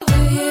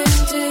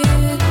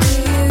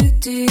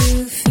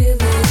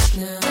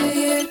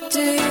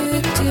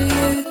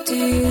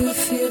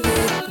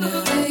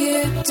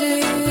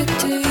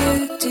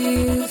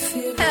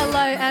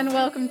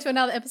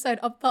another episode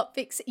of Pop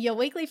Fix, your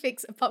weekly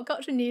fix of pop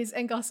culture news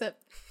and gossip.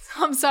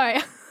 I'm sorry.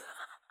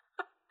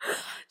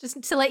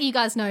 Just to let you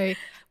guys know,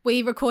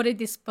 we recorded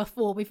this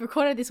before. We've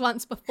recorded this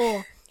once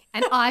before,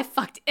 and I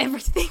fucked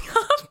everything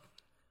up.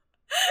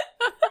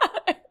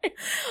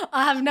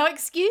 I have no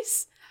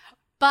excuse,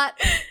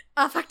 but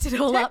I fucked it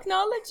all up.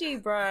 Technology,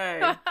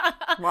 bro.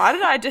 Why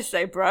did I just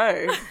say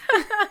bro?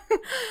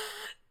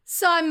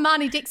 So I'm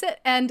Marnie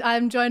Dixit, and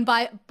I'm joined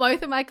by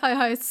both of my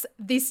co-hosts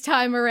this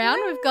time around.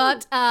 Hello. We've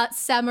got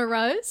Sama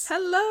Rose.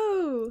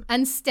 Hello.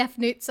 And Steph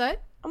Nuzzo.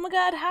 Oh my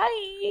God,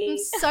 hi. I'm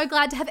so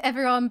glad to have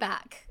everyone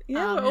back.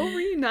 Yeah, we're all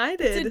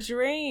reunited. It's a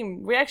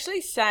dream. We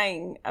actually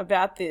sang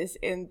about this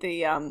in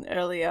the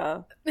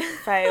earlier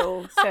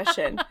fail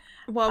session.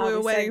 While we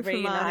were waiting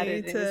sang for Marnie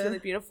Reunited, and it was really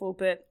beautiful,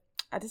 but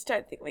I just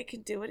don't think we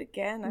can do it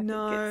again. I think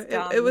it's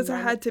done. it was a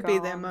and had to be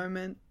there gone.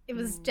 moment. It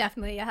was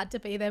definitely a had to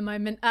be there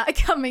moment.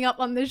 Coming up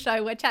on the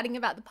show, we're chatting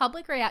about the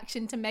public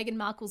reaction to Meghan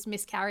Markle's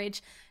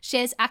miscarriage,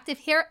 shares active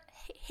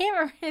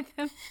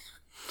heroism.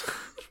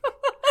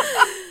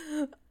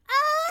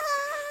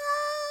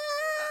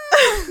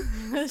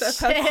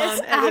 Steph had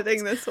fun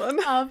editing this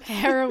one. Of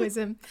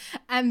heroism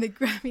and the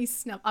Grammy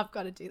snub. I've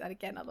got to do that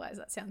again, otherwise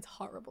that sounds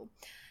horrible.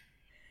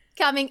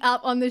 Coming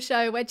up on the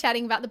show, we're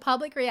chatting about the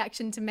public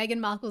reaction to Meghan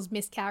Markle's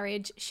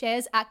miscarriage,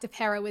 Cher's act of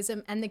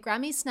heroism, and the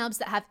Grammy snubs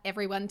that have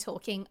everyone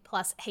talking,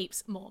 plus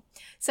heaps more.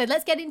 So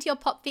let's get into your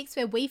Pop Fix,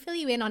 where we fill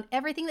you in on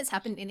everything that's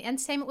happened in the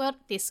entertainment world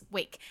this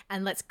week.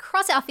 And let's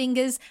cross our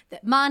fingers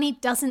that Marnie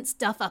doesn't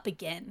stuff up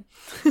again.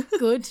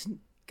 Good.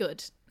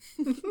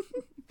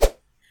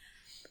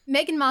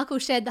 Meghan Markle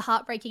shared the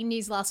heartbreaking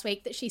news last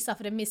week that she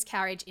suffered a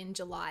miscarriage in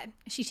July.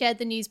 She shared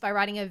the news by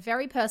writing a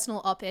very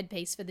personal op-ed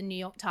piece for the New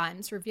York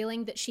Times,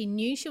 revealing that she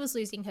knew she was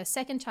losing her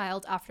second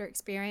child after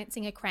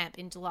experiencing a cramp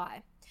in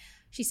July.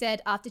 She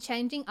said, "After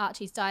changing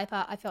Archie's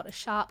diaper, I felt a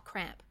sharp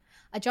cramp.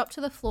 I dropped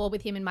to the floor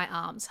with him in my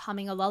arms,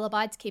 humming a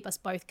lullaby to keep us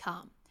both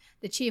calm.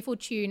 The cheerful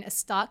tune, a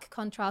stark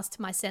contrast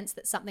to my sense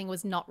that something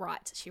was not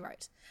right," she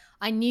wrote.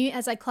 "I knew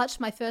as I clutched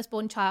my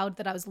firstborn child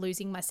that I was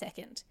losing my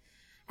second.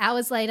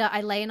 Hours later,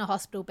 I lay in a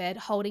hospital bed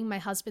holding my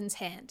husband's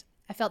hand.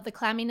 I felt the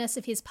clamminess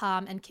of his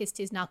palm and kissed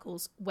his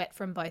knuckles, wet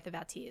from both of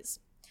our tears."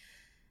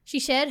 She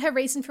shared her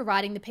reason for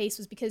writing the piece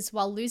was because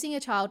while losing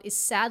a child is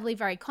sadly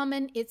very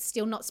common, it's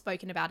still not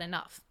spoken about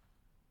enough.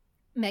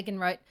 Meghan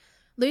wrote,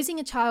 "Losing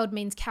a child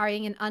means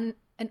carrying an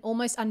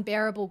almost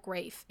unbearable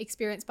grief,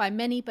 experienced by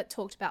many but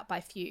talked about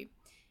by few.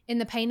 In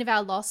the pain of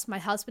our loss, my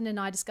husband and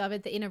I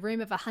discovered that in a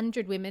room of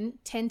 100 women,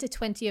 10 to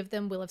 20 of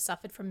them will have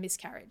suffered from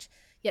miscarriage.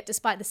 Yet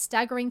despite the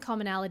staggering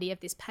commonality of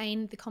this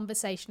pain, the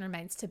conversation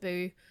remains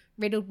taboo,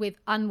 riddled with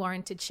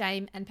unwarranted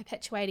shame and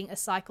perpetuating a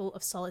cycle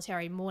of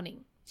solitary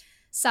mourning.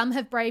 Some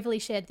have bravely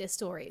shared their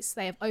stories.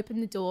 They have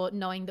opened the door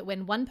knowing that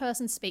when one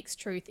person speaks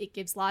truth, it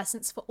gives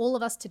license for all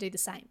of us to do the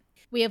same.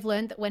 We have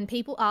learned that when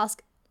people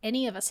ask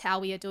any of us how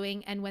we are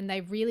doing, and when they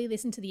really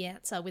listen to the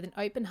answer with an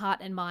open heart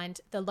and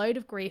mind, the load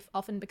of grief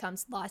often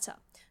becomes lighter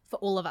for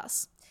all of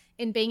us.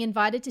 In being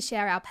invited to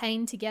share our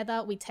pain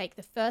together, we take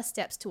the first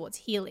steps towards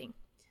healing."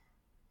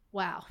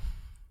 Wow.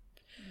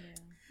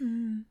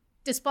 Yeah.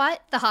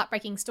 Despite the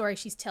heartbreaking story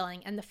she's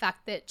telling and the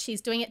fact that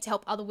she's doing it to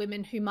help other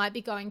women who might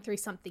be going through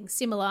something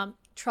similar,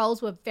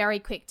 trolls were very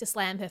quick to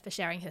slam her for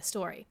sharing her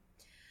story.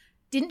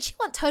 "Didn't she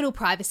want total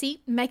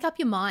privacy? Make up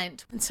your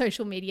mind," one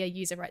social media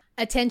user wrote.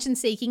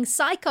 "Attention-seeking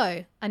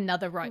psycho,"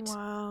 another wrote.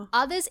 Wow.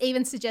 Others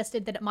even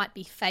suggested that it might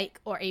be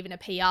fake or even a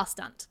PR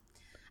stunt.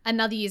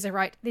 Another user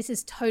wrote, "This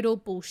is total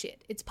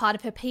bullshit. It's part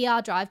of her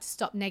PR drive to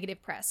stop negative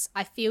press.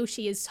 I feel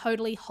she is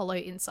totally hollow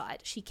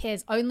inside. She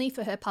cares only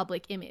for her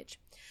public image.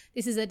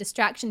 This is a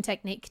distraction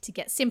technique to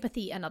get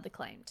sympathy," another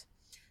claimed.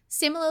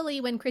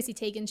 Similarly, when Chrissy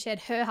Teigen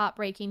shared her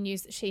heartbreaking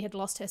news that she had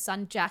lost her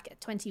son Jack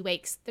at 20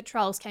 weeks, the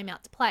trolls came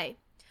out to play.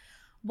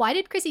 Why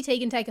did Chrissy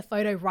Teigen take a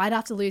photo right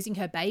after losing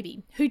her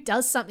baby? Who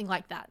does something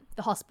like that?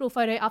 The hospital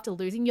photo after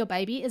losing your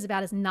baby is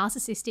about as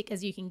narcissistic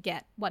as you can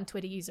get, one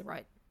Twitter user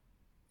wrote.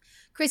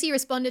 Chrissy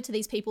responded to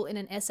these people in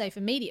an essay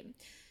for Medium.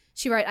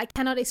 She wrote, "I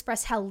cannot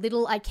express how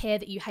little I care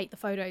that you hate the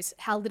photos,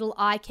 how little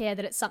I care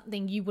that it's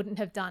something you wouldn't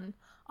have done.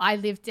 I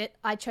lived it,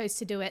 I chose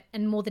to do it,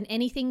 and more than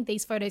anything,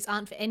 these photos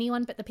aren't for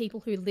anyone but the people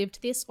who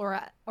lived this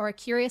or are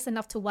curious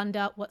enough to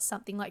wonder what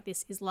something like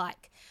this is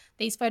like.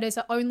 These photos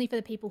are only for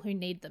the people who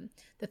need them.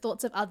 The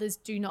thoughts of others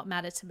do not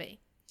matter to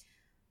me."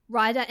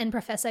 Writer and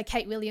professor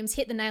Kate Williams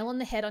hit the nail on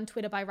the head on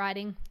Twitter by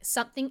writing,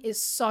 "Something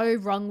is so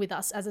wrong with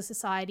us as a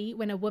society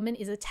when a woman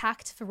is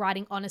attacked for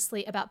writing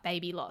honestly about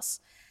baby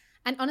loss.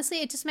 And honestly,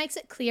 it just makes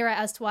it clearer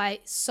as to why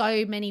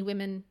so many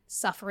women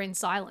suffer in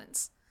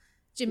silence."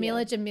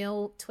 Jamila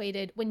Jamil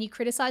tweeted, "When you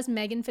criticize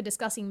Meghan for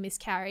discussing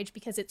miscarriage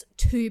because it's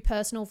too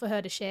personal for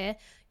her to share,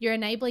 you're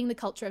enabling the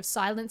culture of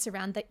silence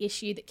around the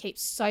issue that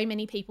keeps so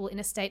many people in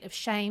a state of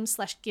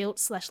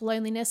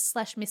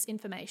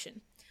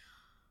shame/guilt/loneliness/misinformation."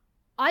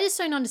 I just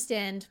don't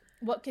understand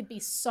what could be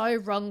so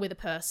wrong with a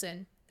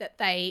person that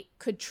they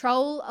could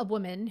troll a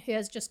woman who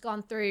has just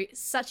gone through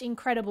such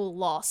incredible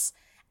loss,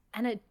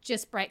 and it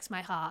just breaks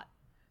my heart.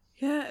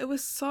 Yeah, it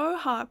was so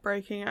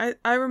heartbreaking.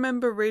 I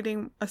remember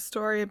reading a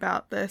story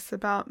about this,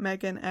 about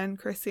Meghan and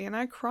Chrissy, and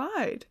I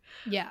cried.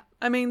 Yeah.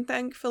 I mean,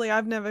 thankfully,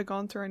 I've never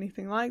gone through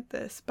anything like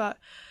this, but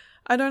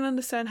I don't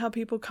understand how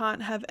people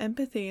can't have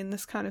empathy in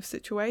this kind of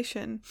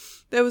situation.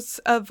 There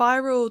was a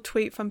viral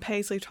tweet from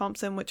Paisley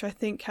Thompson, which I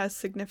think has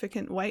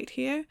significant weight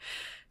here.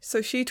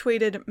 So she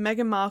tweeted,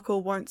 "Meghan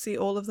Markle won't see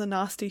all of the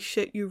nasty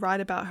shit you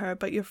write about her,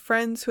 but your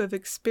friends who have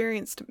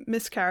experienced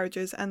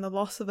miscarriages and the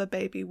loss of a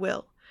baby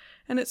will."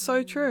 And it's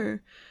so true.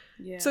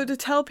 Yeah. So to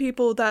tell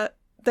people that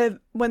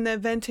when they're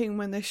venting,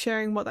 when they're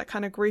sharing what that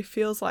kind of grief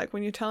feels like,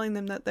 when you're telling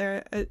them that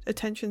they're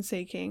attention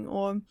seeking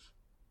or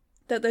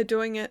that they're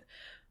doing it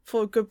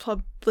for good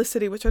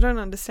publicity, which I don't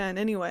understand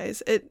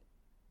anyways,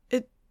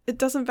 it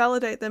doesn't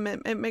validate them.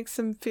 It makes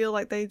them feel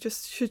like they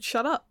just should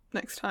shut up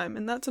next time,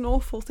 and that's an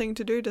awful thing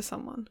to do to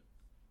someone.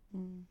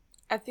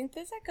 I think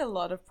there's like a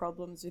lot of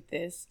problems with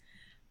this,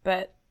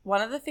 but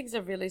one of the things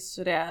that really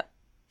stood out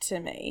to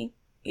me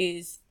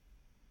is,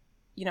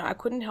 you know, I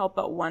couldn't help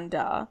but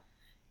wonder,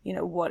 you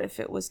know, what if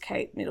it was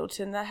Kate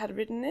Middleton that had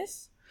written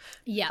this?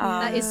 Yeah,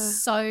 that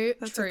is so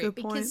that's true, a good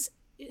point. because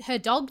her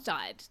dog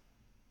died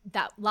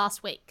that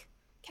last week,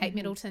 Kate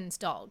Middleton's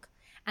dog,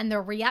 and the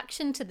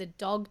reaction to the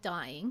dog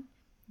dying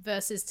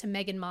versus to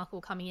Meghan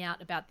Markle coming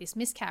out about this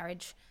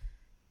miscarriage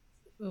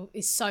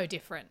is so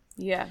different.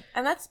 Yeah,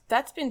 and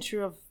that's been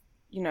true of,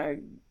 you know,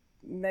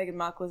 Meghan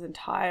Markle's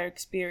entire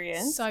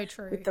experience. So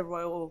true. With the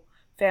royal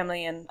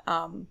family and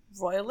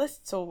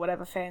royalists or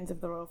whatever, fans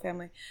of the royal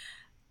family.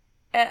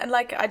 And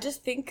like, I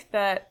just think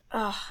that,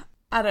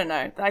 I don't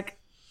know, like,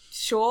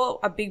 sure,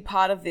 a big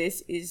part of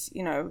this is,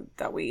 you know,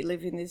 that we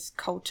live in this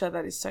culture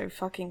that is so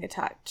fucking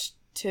attached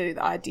to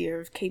the idea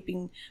of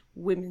keeping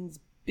women's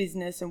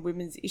business and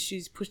women's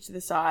issues pushed to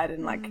the side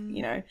and like,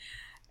 you know,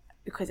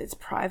 because it's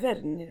private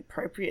and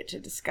inappropriate to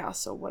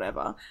discuss or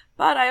whatever.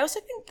 But I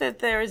also think that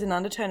there is an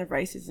undertone of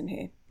racism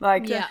here.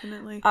 Like,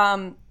 Definitely.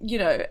 you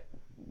know,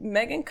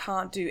 Meghan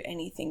can't do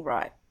anything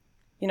right,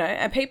 you know,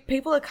 and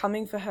people are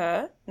coming for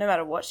her no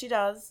matter what she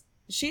does.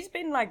 She's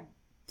been like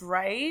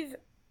brave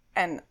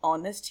and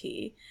honest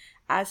here,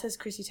 as has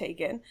Chrissy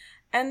Teigen.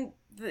 And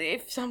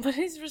if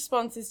somebody's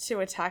response is to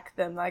attack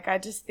them, like, I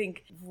just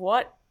think,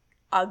 what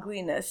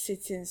ugliness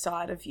sits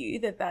inside of you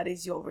that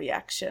is your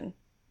reaction?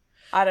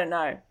 I don't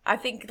know. I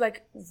think,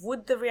 like,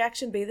 would the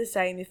reaction be the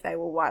same if they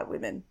were white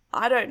women?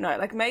 I don't know.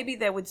 Like, maybe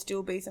there would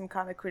still be some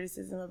kind of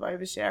criticism of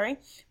oversharing,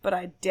 but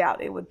I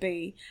doubt it would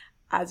be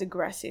as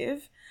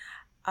aggressive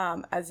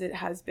as it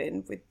has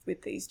been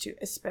with these two,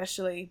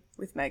 especially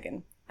with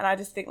Meghan. And I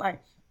just think,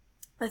 like,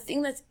 the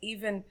thing that's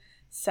even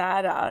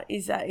sadder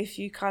is that if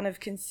you kind of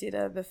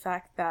consider the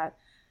fact that,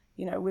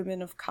 you know,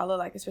 women of colour,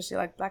 like especially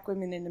like black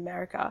women in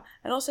America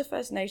and also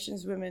First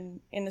Nations women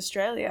in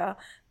Australia,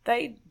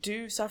 they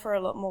do suffer a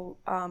lot more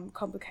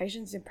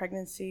complications in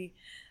pregnancy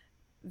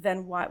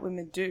than white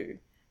women do.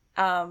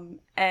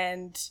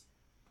 And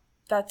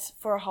that's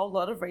for a whole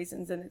lot of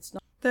reasons, and it's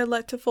not. They're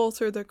let to fall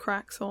through the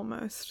cracks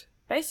almost.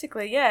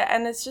 Basically, yeah.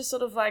 And it's just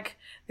sort of like,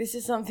 this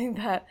is something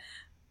that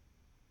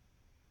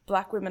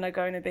black women are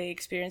going to be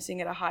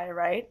experiencing at a higher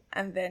rate,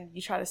 and then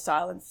you try to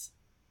silence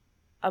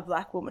a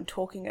black woman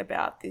talking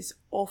about this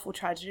awful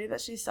tragedy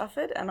that she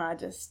suffered, and I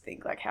just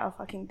think, like, how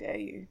fucking dare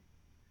you?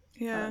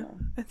 Yeah,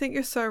 I think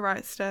you're so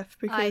right, Steph,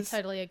 because I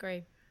totally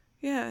agree.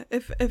 Yeah,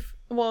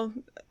 well,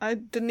 I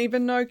didn't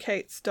even know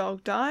Kate's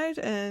dog died,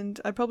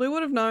 and I probably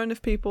would have known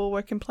if people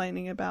were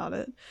complaining about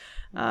it.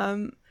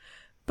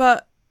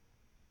 But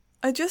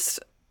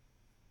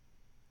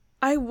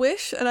I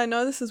wish, and I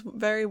know this is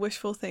very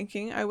wishful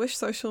thinking, I wish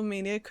social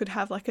media could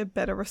have like a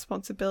better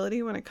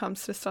responsibility when it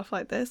comes to stuff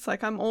like this.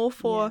 Like, I'm all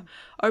for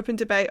open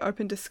debate,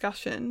 open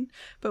discussion,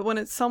 but when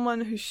it's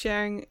someone who's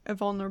sharing a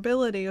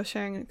vulnerability or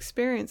sharing an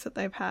experience that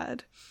they've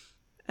had,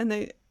 and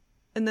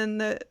then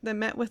they're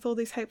met with all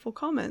these hateful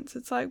comments,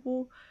 it's like,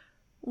 well,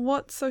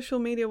 what's social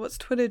media, what's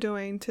Twitter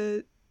doing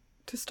to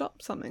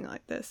stop something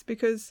like this?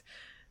 Because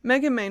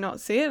Meghan may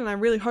not see it, and I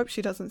really hope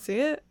she doesn't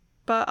see it,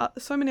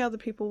 but so many other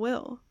people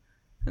will.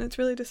 And it's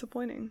really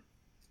disappointing.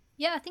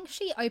 Yeah, I think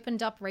she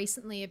opened up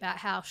recently about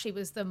how she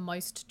was the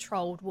most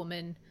trolled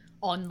woman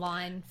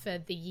online for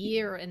the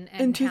year. And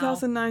in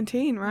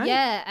 2019, right?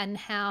 Yeah, and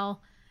how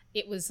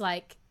it was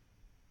like,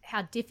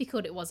 how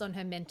difficult it was on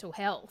her mental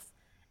health.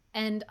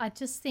 And I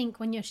just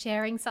think when you're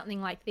sharing something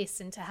like this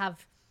and to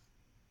have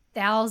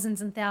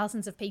thousands and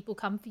thousands of people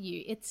come for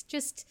you, it's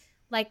just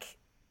like,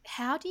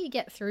 how do you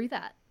get through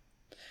that?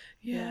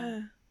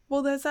 Yeah.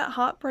 Well, there's that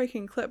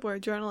heartbreaking clip where a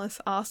journalist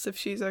asks if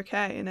she's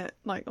okay, and it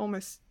like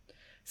almost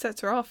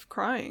sets her off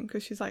crying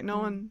because she's like, no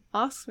one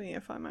asks me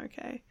if I'm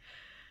okay.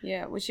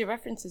 Yeah, which she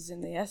references in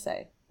the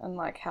essay, and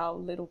like how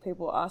little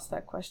people ask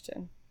that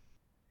question.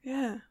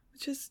 Yeah,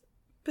 which is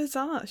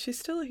bizarre. She's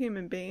still a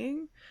human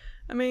being.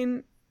 I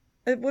mean,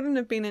 it wouldn't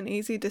have been an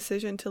easy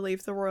decision to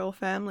leave the royal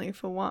family,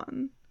 for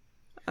one.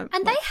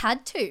 And they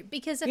had to,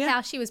 because of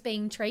how she was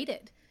being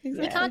treated.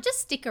 Exactly. You can't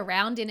just stick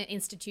around in an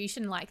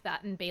institution like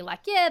that and be like,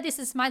 yeah, this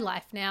is my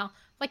life now.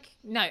 Like,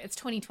 no, it's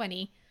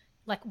 2020.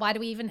 Like, why do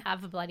we even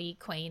have a bloody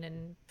queen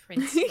and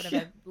prince, whatever?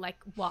 Yeah. Like,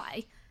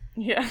 why?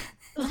 Yeah.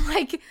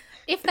 Like,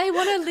 if they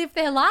want to live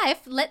their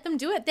life, let them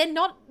do it. They're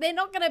not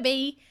going to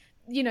be,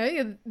 you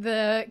know,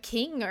 the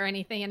king or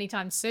anything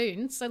anytime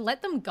soon. So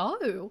let them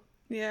go.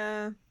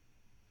 Yeah.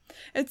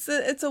 It's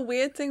a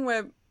weird thing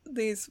where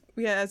these,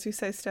 as you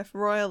say, Steph,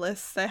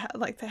 royalists,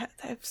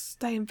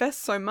 they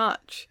invest so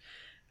much,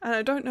 and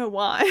I don't know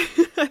why.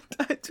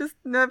 I just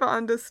never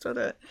understood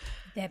it.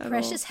 Their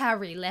precious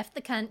Harry left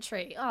the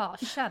country. Oh,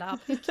 shut up.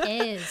 Who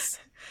cares?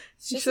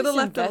 You should have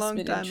left a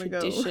long time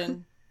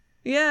ago.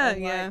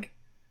 Yeah.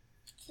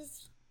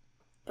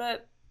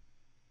 But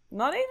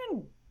not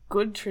even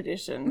good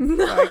tradition.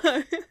 No.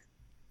 Like,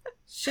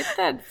 shit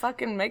that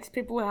fucking makes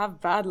people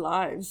have bad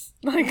lives.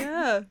 Like,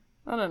 Yeah.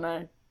 I don't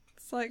know.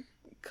 It's like,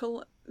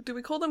 do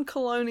we call them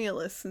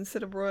colonialists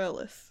instead of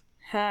royalists?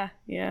 Ha,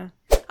 yeah.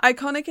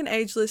 Iconic and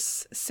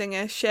ageless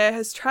singer Cher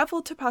has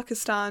travelled to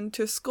Pakistan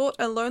to escort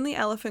a lonely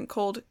elephant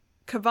called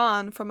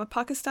Kavan from a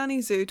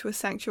Pakistani zoo to a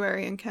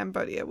sanctuary in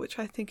Cambodia, which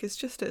I think is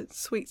just a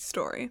sweet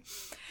story.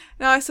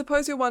 Now, I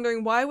suppose you're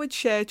wondering, why would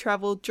Cher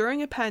travel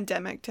during a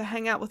pandemic to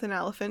hang out with an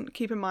elephant?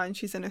 Keep in mind,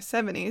 she's in her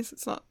 70s.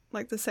 It's not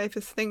like the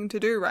safest thing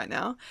to do right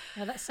now.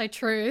 Yeah, that's so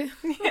true.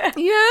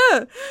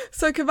 Yeah.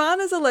 So Kavan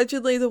is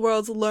allegedly the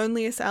world's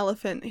loneliest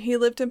elephant. He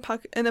lived in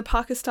a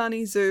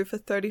Pakistani zoo for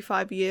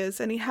 35 years,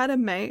 and he had a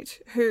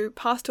mate who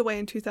passed away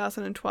in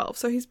 2012.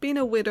 So he's been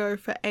a widow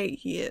for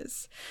 8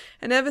 years.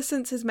 And ever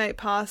since his mate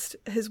passed,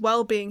 his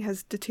well-being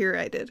has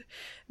deteriorated.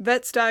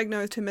 Vets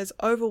diagnosed him as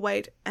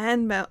overweight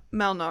and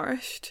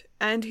malnourished,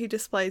 and he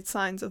displayed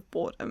signs of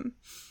boredom.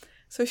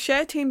 So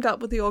Cher teamed up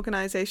with the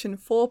organisation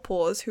Four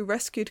Paws, who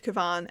rescued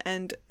Kavan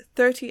and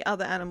 30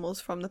 other animals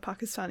from the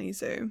Pakistani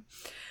zoo.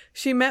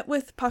 She met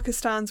with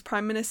Pakistan's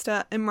Prime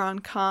Minister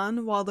Imran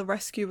Khan while the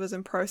rescue was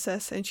in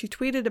process, and she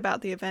tweeted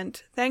about the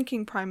event,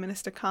 thanking Prime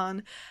Minister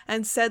Khan,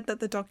 and said that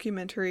the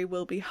documentary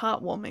will be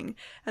heartwarming.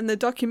 And the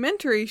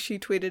documentary she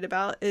tweeted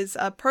about is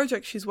a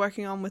project she's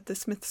working on with the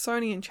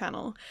Smithsonian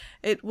Channel.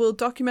 It will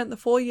document the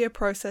 4-year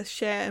process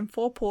Cher and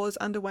Four Paws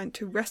underwent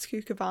to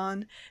rescue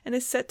Kavan, and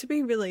is set to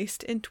be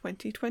released in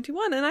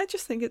 2021. And I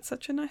just think it's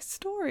such a nice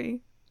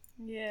story.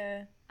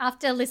 Yeah.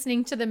 After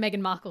listening to the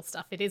Meghan Markle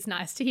stuff, it is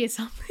nice to hear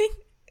something.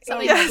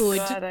 Something Yes. good.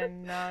 I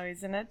don't know,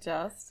 isn't it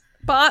just?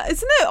 But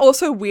isn't it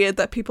also weird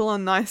that people are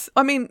nice?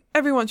 I mean,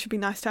 everyone should be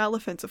nice to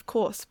elephants, of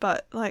course,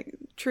 but like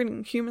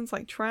treating humans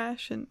like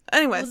trash and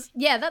anyways.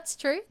 Yeah, that's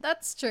true.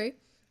 That's true.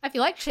 I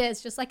feel like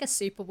Cher's just like a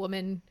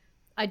superwoman.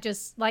 I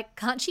just like,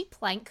 can't she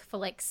plank for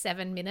like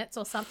 7 minutes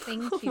or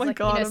something? Oh She's my like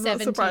God, in her I'm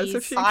not surprised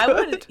if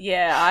 70s. she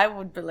I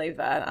would believe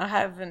that. I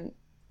haven't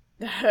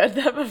heard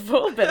that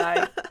before, but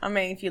I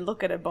mean, if you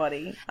look at her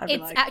body, I'd be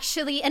It's like,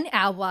 actually an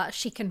hour.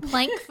 She can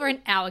plank for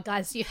an hour,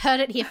 guys. You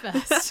heard it here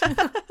first.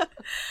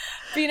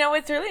 But you know,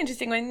 it's really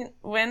interesting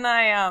when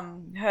I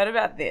heard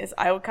about this,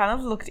 I kind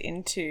of looked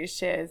into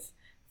Cher's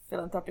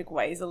philanthropic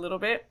ways a little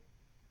bit,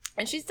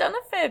 and she's done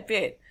a fair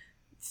bit.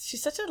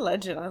 She's such a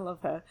legend. I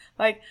love her.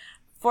 Like,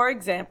 for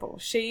example,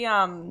 she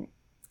I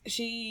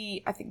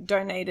think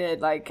donated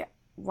like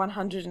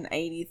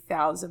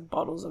 180,000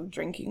 bottles of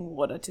drinking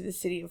water to the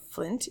city of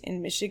Flint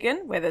in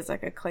Michigan, where there's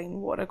like a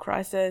clean water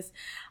crisis.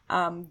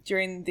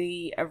 During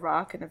the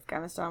Iraq and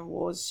Afghanistan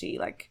wars, she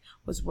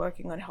was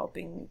working on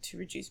helping to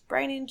reduce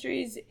brain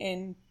injuries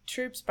in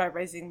troops by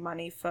raising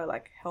money for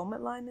like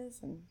helmet liners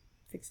and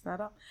fixing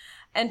that up.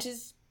 And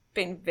she's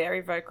been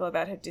very vocal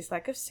about her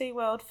dislike of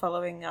SeaWorld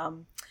following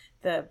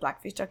the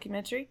Blackfish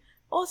documentary.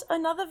 Also,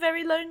 another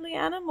very lonely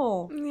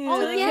animal. Yeah.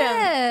 Oh,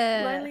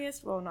 yeah.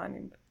 Loneliest, well, not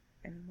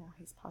anymore.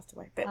 He's passed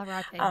away. But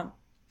R.I.P.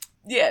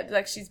 yeah,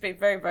 like she's been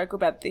very vocal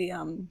about the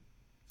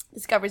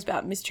discoveries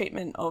about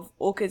mistreatment of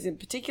orcas in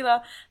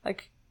particular.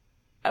 Like,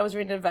 I was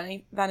reading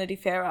a Vanity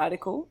Fair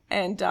article,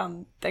 and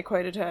they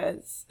quoted her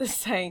as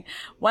saying,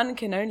 "One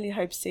can only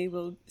hope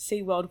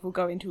SeaWorld will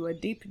go into a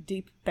deep,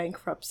 deep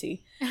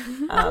bankruptcy."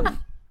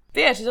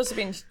 But yeah, she's also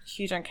been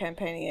huge on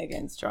campaigning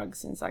against drugs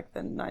since like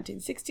the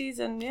 1960s,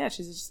 and yeah,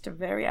 she's just a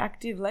very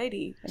active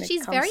lady when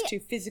it comes to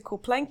physical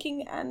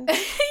planking and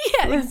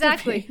Yeah,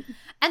 exactly.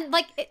 And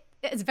like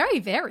it's very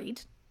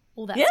varied,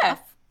 all that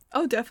stuff.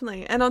 Oh,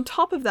 definitely. And on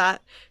top of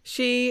that,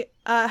 she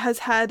has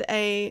had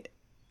a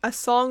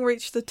song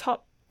reach the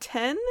top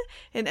 10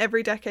 in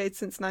every decade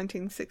since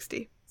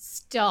 1960.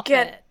 Stop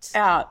Get it.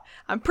 out.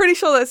 I'm pretty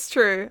sure that's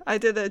true. I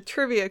did a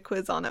trivia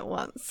quiz on it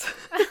once.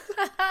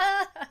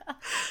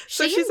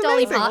 So She she's and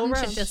Dolly amazing all Parton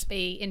should round. just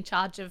be in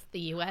charge of the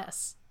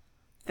US.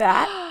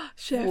 That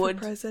Cher for would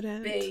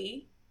president.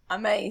 be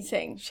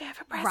amazing. Cher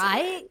for president.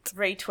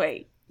 Right?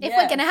 Retweet. If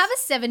we're going to have a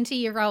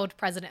 70-year-old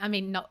president, I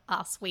mean, not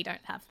us, we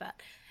don't have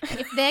that.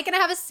 If they're going to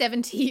have a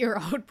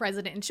 70-year-old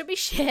president, it should be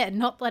Cher,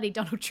 not bloody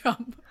Donald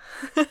Trump.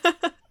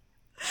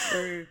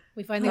 True.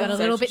 We've only got a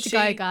little bit to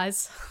go,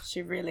 guys.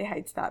 She really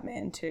hates that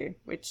man too,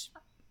 which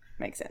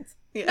makes sense.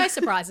 Yeah. No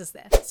surprises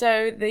there.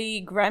 So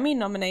the Grammy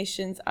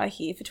nominations are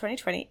here for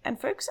 2020, and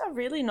folks are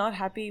really not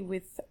happy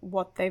with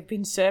what they've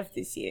been served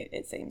this year,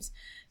 it seems.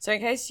 So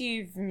in case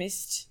you've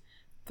missed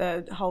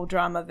the whole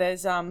drama,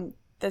 there's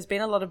there's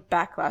been a lot of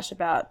backlash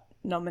about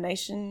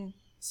nomination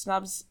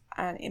snubs,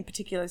 and in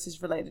particular this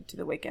is related to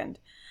The Weeknd.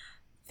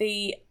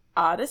 The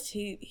artist,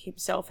 he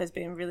himself has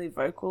been really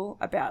vocal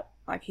about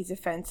like his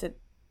offence at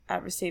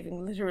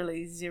receiving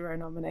literally 0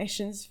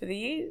 nominations for the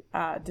year,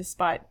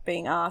 despite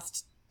being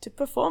asked to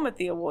perform at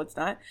the awards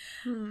night.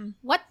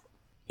 What?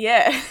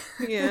 Yeah.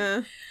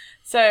 Yeah.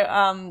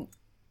 So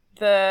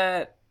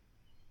the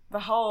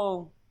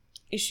whole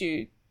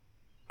issue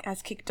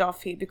has kicked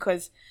off here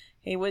because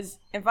he was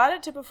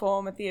invited to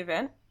perform at the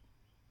event,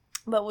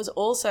 but was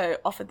also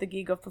offered the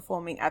gig of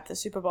performing at the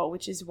Super Bowl,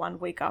 which is 1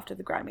 week after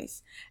the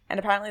Grammys. And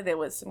apparently there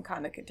was some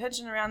kind of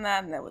contention around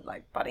that, and there were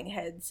like butting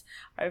heads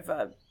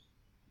over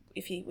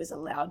if he was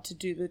allowed to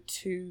do the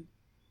 2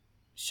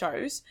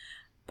 shows.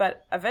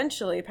 But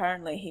eventually,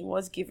 apparently, he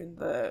was given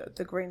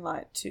the green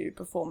light to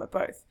perform at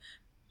both.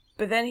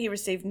 But then he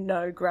received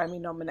no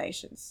Grammy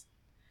nominations.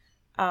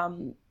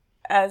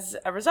 As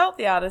a result,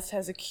 the artist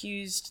has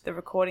accused the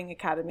Recording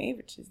Academy,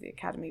 which is the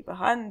academy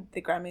behind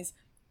the Grammys,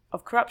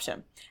 of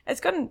corruption.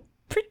 It's gotten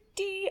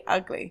pretty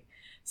ugly.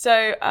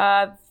 So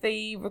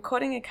the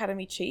Recording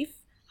Academy chief,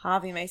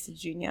 Harvey Mason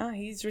Jr.,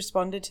 he's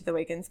responded to The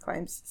Weeknd's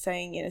claims,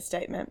 saying in a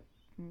statement,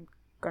 I'm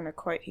going to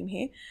quote him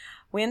here,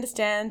 "We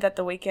understand that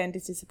The Weeknd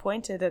is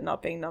disappointed at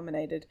not being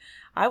nominated.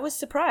 I was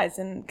surprised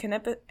and can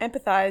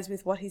empathize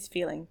with what he's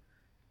feeling.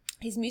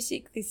 His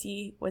music this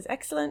year was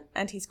excellent,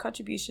 and his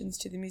contributions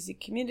to the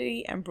music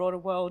community and broader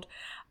world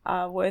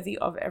are worthy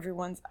of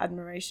everyone's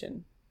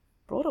admiration."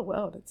 Broader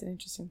world, it's an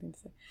interesting thing to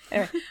say.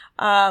 Anyway,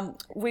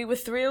 we were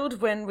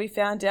thrilled when we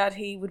found out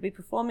he would be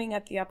performing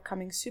at the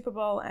upcoming Super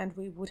Bowl, and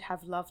we would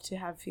have loved to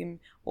have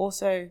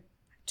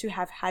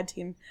had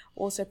him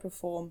also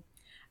perform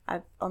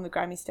on the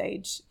Grammy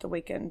stage the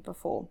weekend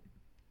before.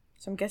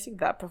 So I'm guessing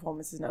that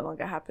performance is no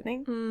longer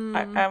happening.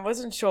 I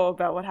wasn't sure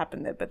about what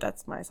happened there, but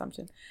that's my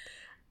assumption.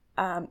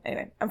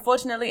 Anyway,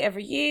 unfortunately,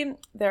 every year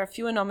there are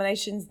fewer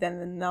nominations than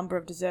the number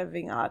of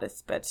deserving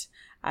artists, but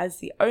as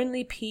the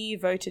only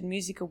peer-voted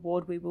music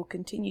award, we will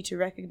continue to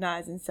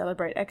recognise and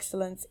celebrate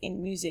excellence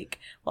in music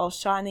while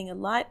shining a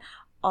light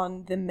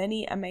on the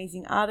many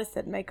amazing artists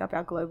that make up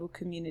our global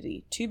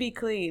community. To be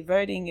clear,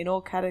 voting in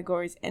all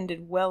categories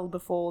ended well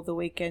before The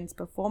Weeknd's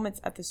performance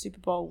at the Super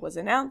Bowl was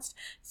announced,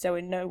 so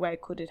in no way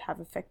could it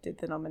have affected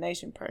the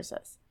nomination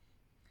process.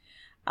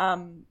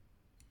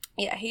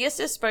 He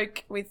also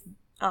spoke with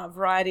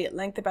Variety at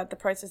length about the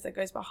process that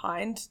goes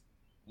behind,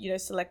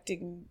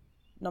 selecting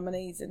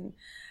nominees, and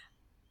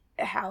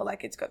how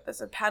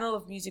there's a panel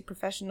of music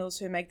professionals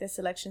who make their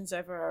selections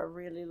over a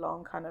really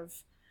long kind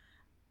of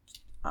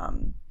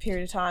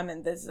period of time,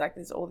 and there's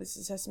all these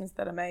assessments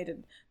that are made,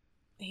 and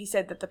he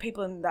said that the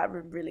people in that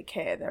room really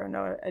care. There are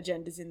no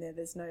agendas in there.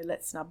 There's no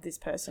let's snub this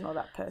person or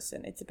that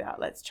person. It's about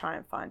let's try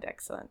and find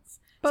excellence.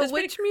 But so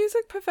which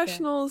music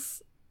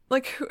professionals,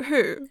 like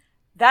who?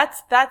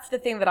 That's the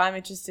thing that I'm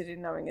interested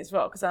in knowing as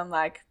well, because I'm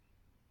like,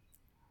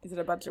 is it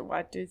a bunch of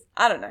white dudes?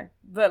 I don't know,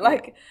 but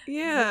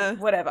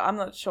whatever. I'm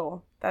not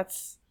sure. We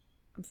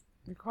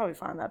can probably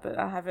find that, but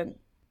I haven't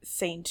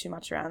seen too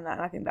much around that,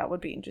 and I think that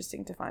would be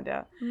interesting to find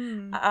out.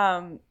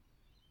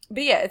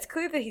 But yeah, it's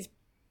clear that he's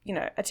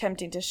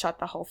attempting to shut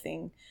the whole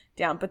thing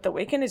down, but The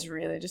Weeknd is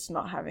really just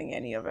not having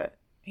any of it.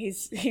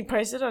 He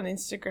posted on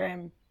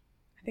Instagram,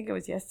 I think it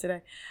was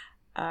yesterday,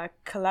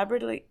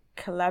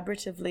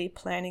 collaboratively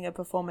planning a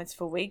performance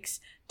for weeks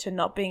to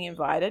not being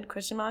invited, ?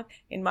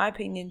 In my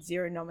opinion,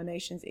 0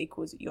 nominations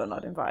equals you're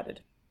not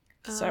invited.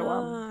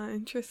 So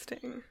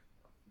interesting.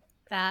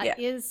 That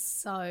is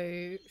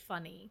so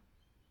funny.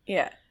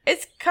 Yeah.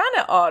 It's kind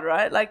of odd,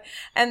 right?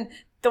 And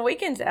The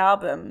Weeknd's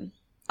album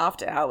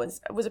After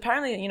Hours was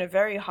apparently,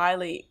 very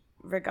highly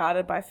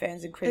regarded by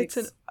fans and critics.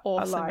 It's an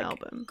awesome alike.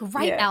 album.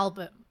 Great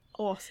album.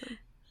 Awesome.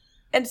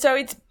 And so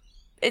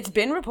it's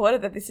been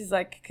reported that this is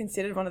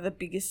considered one of the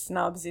biggest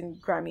snubs in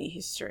Grammy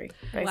history,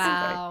 basically.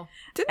 Wow.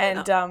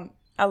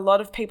 A lot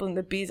of people in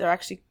the biz are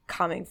actually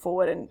coming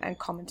forward and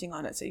commenting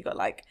on it. So you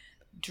got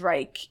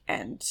Drake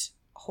and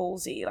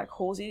Halsey.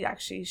 Halsey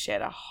actually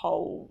shared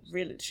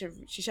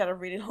she shared a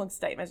really long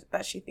statement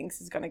that she thinks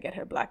is going to get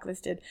her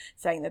blacklisted,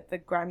 saying that the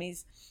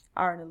Grammys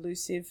are an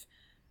elusive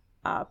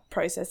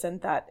process,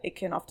 and that it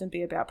can often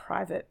be about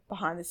private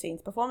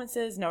behind-the-scenes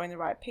performances, knowing the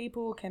right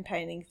people,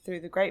 campaigning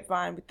through the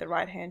grapevine with the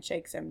right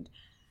handshakes and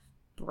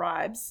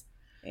bribes,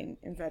 in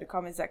inverted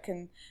commas, that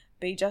can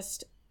be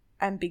just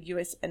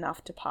ambiguous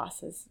enough to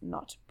pass as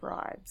not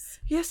bribes.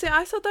 Yeah, see,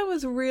 I thought that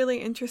was really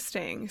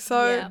interesting.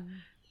 So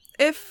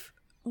if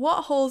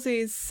what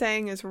Halsey's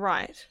saying is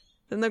right,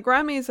 then the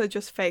Grammys are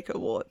just fake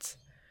awards.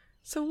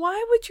 So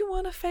why would you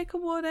want a fake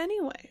award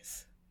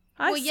anyways?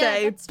 I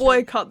say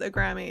boycott the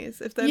Grammys.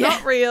 If they're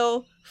not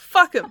real,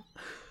 fuck them.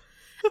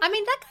 I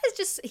mean, that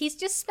guy's he's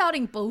just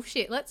spouting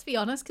bullshit, let's be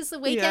honest, because The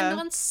Weeknd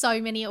won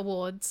so many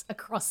awards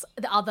across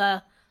the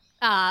other,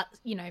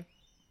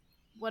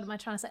 what am I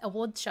trying to say?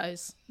 Award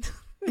shows.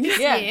 this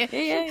Yeah, year.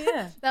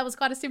 yeah. That was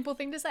quite a simple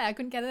thing to say. I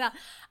couldn't get it out.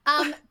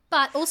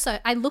 But also,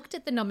 I looked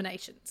at the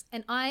nominations,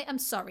 and I am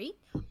sorry.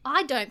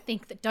 I don't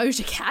think that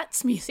Doja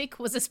Cat's music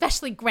was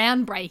especially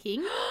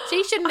groundbreaking.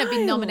 She shouldn't have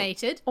been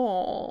nominated.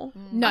 Oh,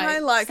 No, I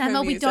like her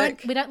Samuel,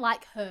 music. we don't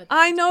like her.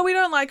 I know we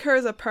don't like her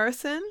as a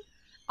person.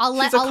 I'll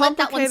let She's a that one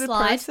complicated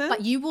slide, person.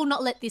 but you will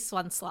not let this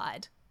one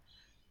slide.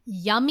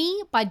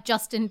 Yummy by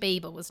Justin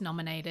Bieber was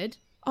nominated.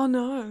 Oh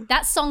no.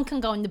 That song can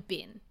go in the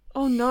bin.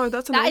 Oh no,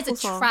 that's an That awful is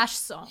a song. trash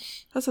song.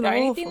 That's an The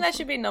only awful thing that song.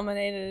 should be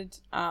nominated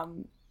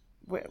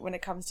when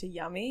it comes to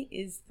Yummy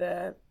is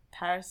the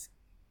Paris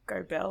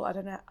Go Bell. I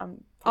don't know.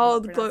 I'm Oh,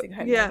 probably the not pronouncing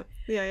her yeah, name.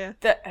 yeah.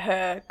 Her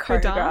Her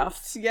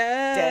choreographed dance?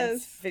 Yes.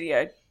 dance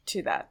video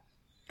to that.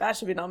 That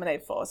should be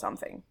nominated for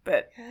something,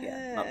 but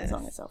yeah, not the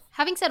song itself.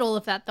 Having said all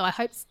of that, though, I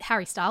hope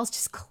Harry Styles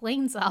just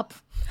cleans up.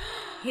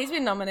 He's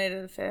been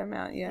nominated a fair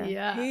amount, yeah.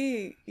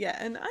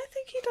 And I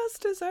think he does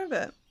deserve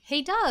it.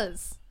 He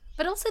does.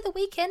 But also The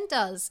Weeknd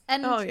does.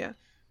 And Oh yeah.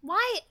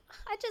 why?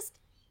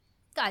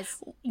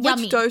 Guys,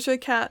 Yummy. Which Doja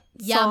Cat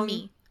song?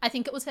 Yummy. I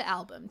think it was her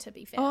album, to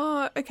be fair.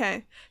 Oh,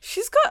 okay.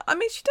 She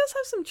does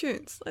have some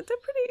tunes. Like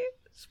it's pretty.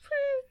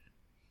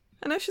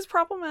 I know she's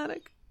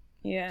problematic.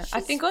 Yeah. I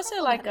She's think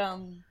also like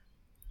problematic.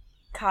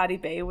 Cardi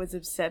B was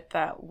upset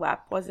that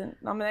WAP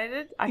wasn't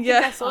nominated. I think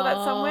Yeah. I saw that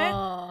somewhere.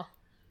 Oh.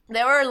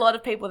 There were a lot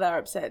of people that were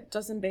upset.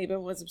 Justin Bieber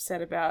was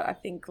upset about, I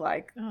think,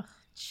 like Ugh,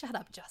 shut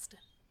up, Justin.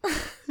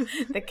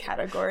 the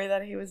category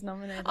that he was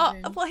nominated Oh,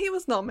 in. well, he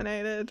was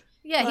nominated.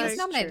 Yeah, he was Like,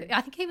 nominated. true.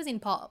 I think he was in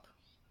pop.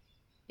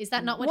 Is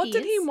that not what What he did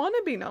is? he want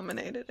to be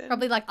nominated in?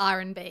 Probably like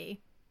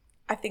R&B.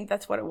 I think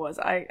that's what it was.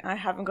 I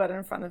haven't got it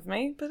in front of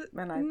me, But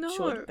and I no.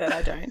 should, but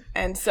I don't.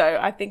 And so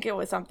I think it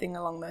was something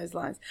along those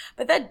lines.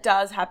 But that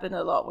does happen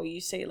a lot where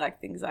you see like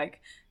things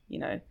like,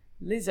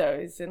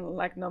 Lizzo's and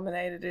like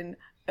nominated in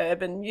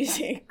urban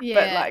music. Yeah,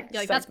 but like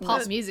you're like, that's something pop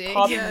that's music.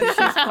 Pop Yeah.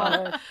 music's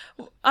kind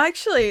of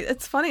Actually,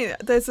 it's funny.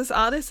 There's this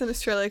artist in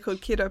Australia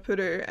called Kiddo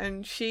Puru,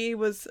 and she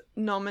was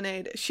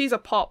nominated. She's a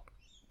pop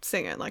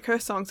singer. Like, her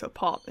songs are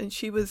pop. And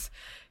she was,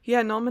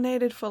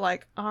 nominated for,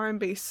 like,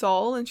 R&B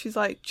soul. And she's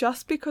like,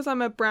 just because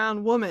I'm a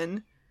brown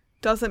woman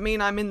doesn't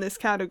mean I'm in this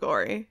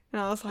category.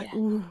 And I was like,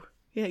 ooh,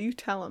 yeah, you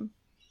tell him.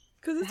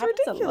 Because it's happens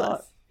a ridiculous.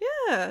 lot.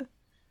 Yeah.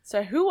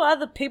 So who are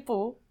the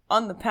people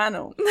on the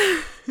panel?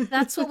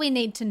 That's what we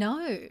need to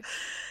know.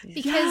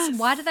 Because Yes.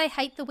 why do they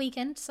hate The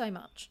Weeknd so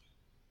much?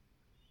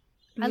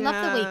 I love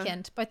The Yeah.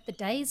 Weeknd, both the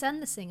days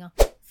and the singer.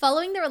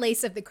 Following the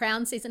release of The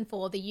Crown Season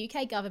 4, the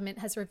UK government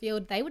has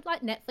revealed they would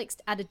like Netflix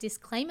to add a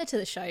disclaimer to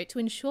the show to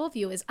ensure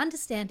viewers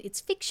understand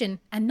it's fiction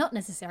and not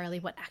necessarily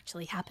what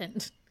actually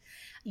happened.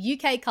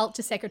 UK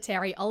Culture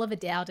Secretary Oliver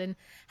Dowden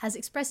has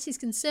expressed his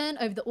concern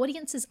over the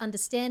audience's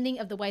understanding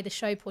of the way the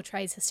show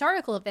portrays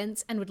historical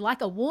events and would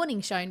like a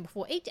warning shown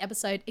before each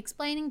episode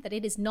explaining that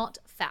it is not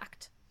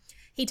fact.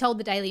 He told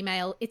the Daily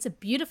Mail, "It's a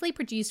beautifully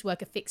produced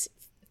work of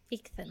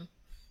fiction.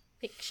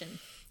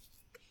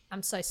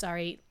 I'm so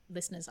sorry,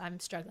 listeners, I'm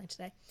struggling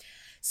today.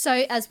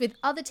 So, as with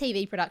other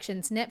TV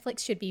productions, Netflix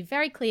should be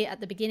very clear at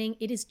the beginning,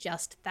 it is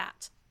just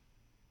that.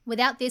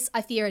 Without this,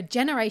 I fear a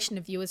generation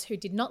of viewers who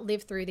did not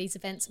live through these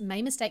events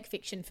may mistake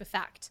fiction for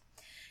fact.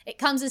 It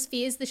comes as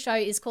fears the show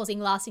is causing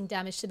lasting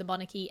damage to the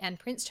monarchy and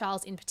Prince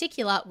Charles in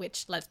particular,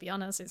 which, let's be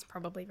honest, is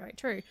probably very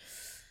true.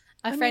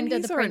 A friend of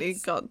he's the already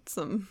prince... got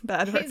some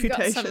bad He's got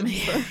reputation.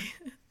 some- So.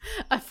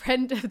 A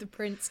friend of the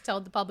prince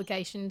told the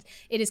publication,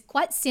 "It is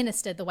quite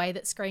sinister the way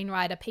that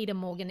screenwriter Peter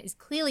Morgan is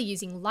clearly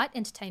using light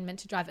entertainment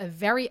to drive a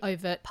very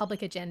overt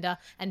public agenda,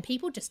 and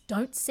people just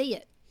don't see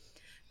it."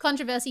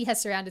 Controversy has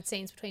surrounded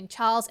scenes between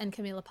Charles and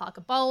Camilla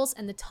Parker Bowles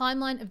and the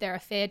timeline of their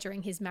affair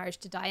during his marriage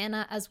to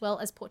Diana, as well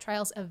as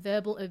portrayals of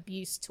verbal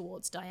abuse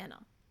towards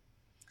Diana.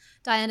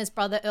 Diana's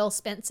brother Earl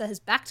Spencer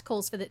has backed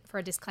calls for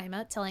a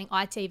disclaimer, telling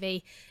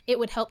ITV it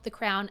would help the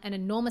Crown an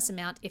enormous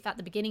amount if at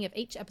the beginning of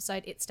each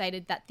episode it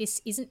stated that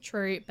this isn't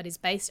true but is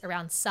based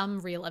around some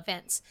real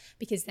events,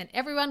 because then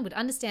everyone would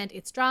understand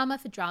it's drama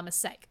for drama's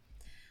sake.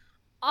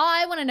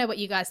 I want to know what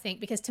you guys think,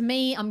 because to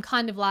me, I'm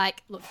kind of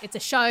like, look, it's a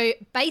show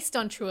based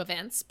on true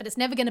events, but it's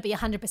never going to be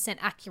 100%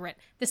 accurate,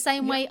 the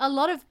same way a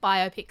lot of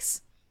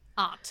biopics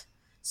aren't.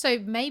 So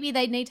maybe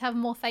they need to have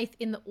more faith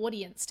in the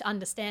audience to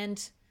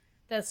understand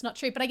that's not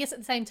true. But I guess at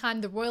the same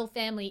time, the royal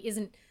family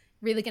isn't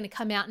really going to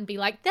come out and be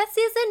like, this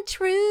isn't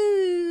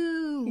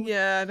true.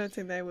 Yeah, I don't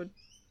think they would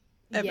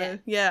ever. Yeah.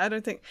 Yeah, I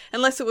don't think.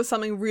 Unless it was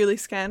something really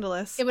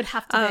scandalous. It would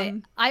have to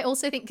be. I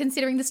also think,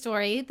 considering the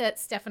story that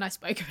Steph and I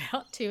spoke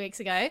about 2 weeks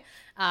ago,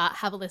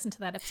 have a listen to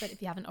that episode if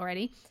you haven't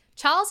already.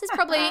 Charles is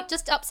probably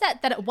just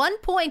upset that at one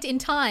point in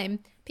time,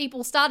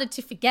 people started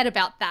to forget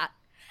about that.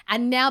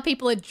 And now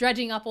people are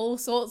dredging up all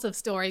sorts of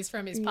stories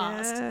from his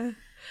past. Yeah.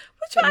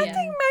 Which I think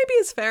maybe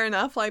is fair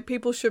enough. Like,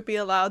 people should be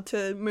allowed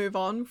to move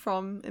on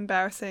from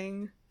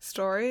embarrassing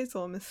stories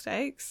or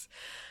mistakes.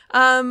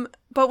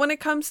 But when it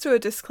comes to a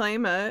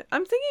disclaimer,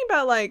 I'm thinking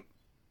about, like,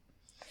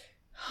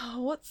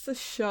 what's the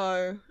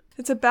show?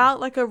 It's about,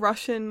 like, a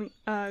Russian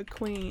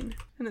queen,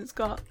 and it's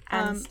got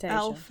Anastasia.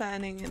 Elle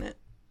Fanning in it.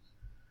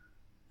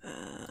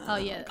 Oh,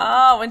 yeah.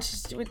 Oh, when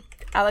she's with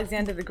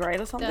Alexander the Great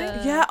or something.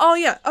 Yeah. Oh,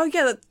 yeah.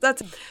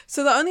 That's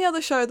so the only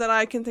other show that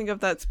I can think of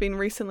that's been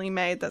recently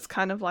made that's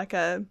kind of like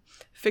a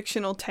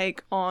fictional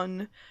take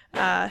on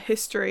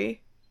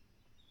history.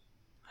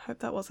 I hope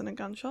that wasn't a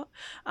gunshot.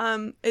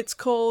 It's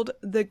called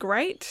The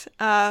Great.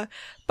 But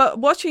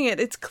watching it,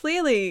 it's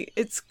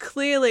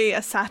clearly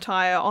a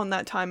satire on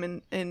that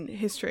time in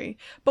history.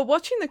 But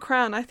watching The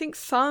Crown, I think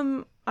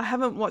I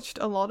haven't watched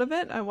a lot of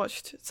it. I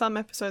watched some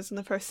episodes in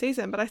the first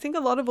season, but I think a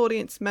lot of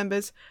audience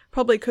members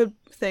probably could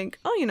think,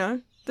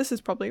 oh, this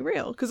is probably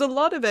real. Because a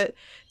lot of it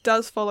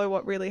does follow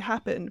what really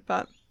happened,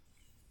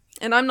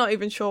 and I'm not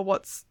even sure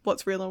what's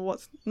real and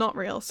what's not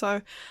real.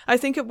 So I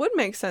think it would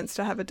make sense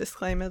to have a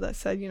disclaimer that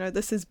said,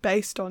 this is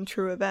based on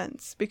true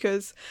events.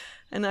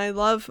 And I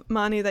love,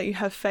 Marnie, that you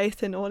have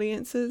faith in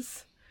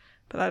audiences,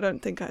 but I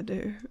don't think I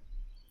do.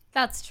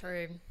 That's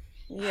true.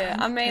 Yeah,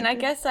 I mean, I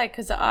guess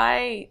because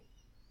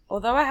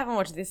although I haven't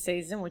watched this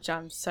season, which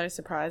I'm so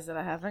surprised that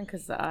I haven't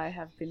because I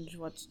have binge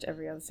watched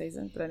every other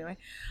season. But anyway,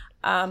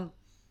 I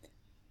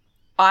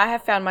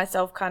have found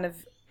myself kind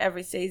of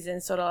every season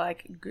sort of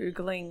like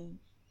Googling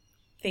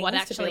things what to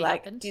actually be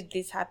like, happened? did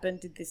this happen?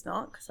 Did this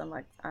not? Because I'm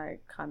like, I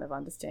kind of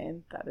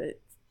understand that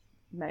it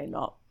may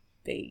not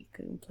be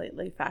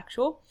completely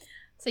factual.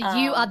 So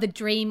you are the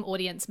dream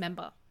audience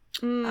member.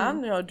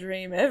 I'm your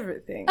dream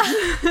everything. No,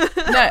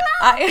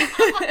 I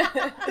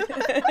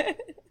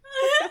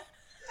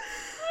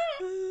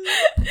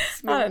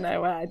don't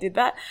know why I did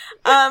that.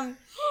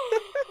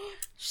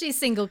 She's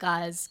single,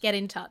 guys. Get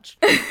in touch.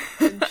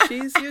 And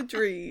she's your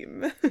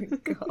dream.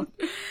 God.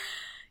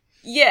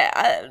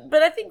 Yeah,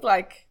 but I think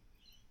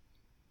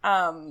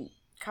kind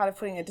of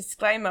putting a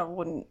disclaimer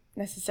wouldn't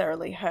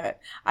necessarily hurt.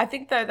 I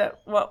think though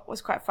that what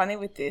was quite funny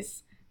with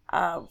this,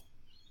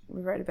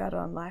 we wrote about it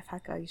on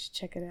Lifehacker, you should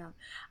check it out,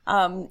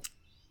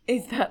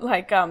 is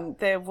that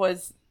there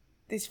was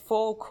this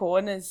Four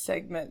Corners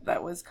segment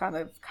that was kind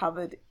of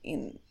covered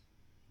in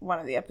one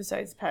of the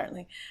episodes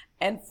apparently,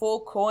 and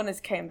Four Corners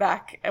came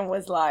back and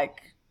was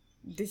like,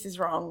 this is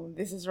wrong,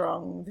 this is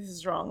wrong, this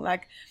is wrong.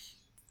 Like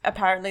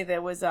apparently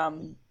there was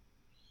an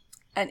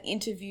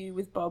interview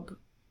with Bob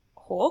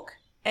Hawke,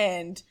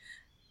 and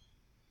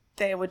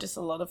there were just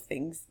a lot of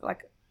things,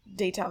 like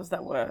details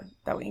that were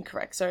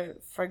incorrect. So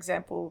for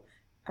example,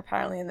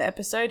 apparently in the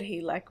episode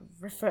he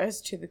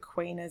refers to the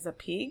Queen as a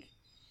pig.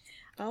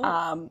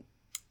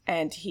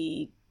 And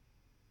he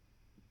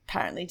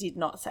apparently did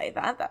not say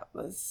that. That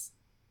was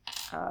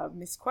a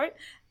misquote.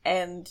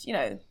 And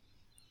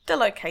the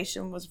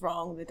location was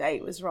wrong, the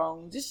date was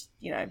wrong, just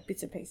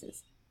bits and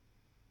pieces.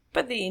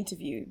 But the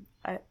interview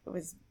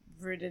was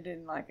rooted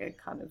in a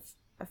kind of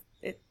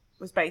it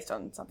was based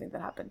on something that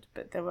happened,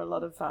 but there were a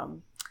lot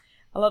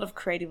of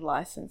creative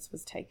license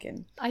was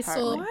taken. I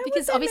apparently. saw Why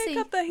because would they obviously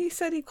make up that he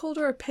said he called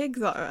her a pig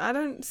though? I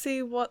don't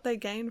see what they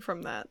gain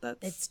from that.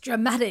 it's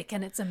dramatic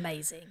and it's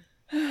amazing.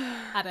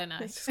 I don't know.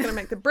 It's just gonna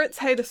make the Brits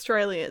hate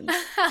Australians.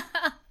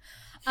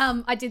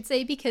 I did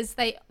see because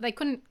they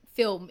couldn't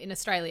film in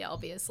Australia,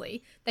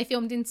 obviously. They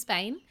filmed in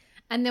Spain,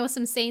 and there were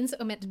some scenes that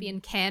were meant to be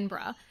in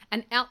Canberra,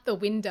 and out the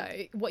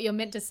window, what you're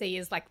meant to see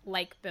is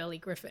Lake Burley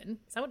Griffin.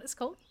 Is that what it's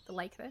called? The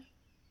lake there?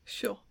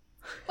 Sure.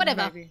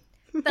 Whatever. Maybe.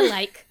 The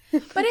lake.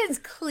 But it's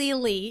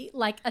clearly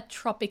like a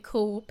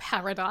tropical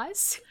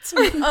paradise.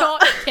 It's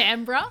not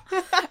Canberra.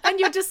 And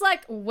you're just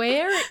like,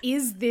 where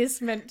is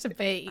this meant to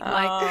be?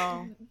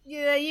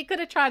 Yeah, you could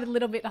have tried a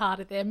little bit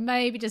harder there.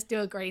 Maybe just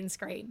do a green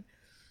screen.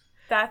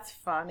 That's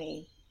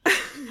funny.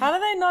 How do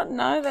they not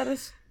know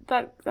that's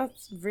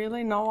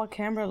really not what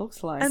Canberra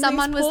looks like? And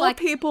Someone these was poor like-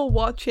 people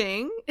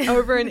watching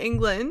over in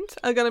England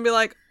are going to be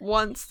like,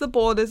 once the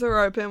borders are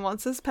open,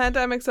 once this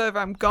pandemic's over,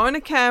 I'm going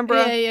to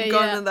Canberra. Yeah, I'm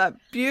going yeah. to that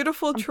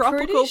beautiful I'm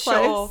tropical pretty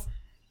place. sure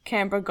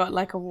Canberra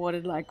got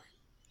awarded I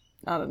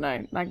don't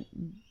know,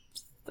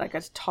 like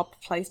a top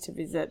place to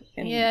visit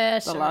in the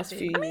sure last did.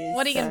 few years.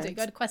 What are you going so- to do?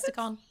 Go to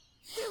Questacon?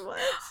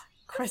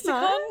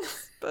 Questacon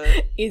But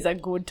is a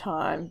good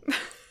time.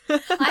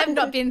 I have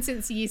not been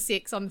since year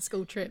 6 on the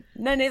school trip.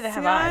 No, neither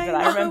have see, I, but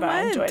I remember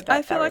I went. enjoyed that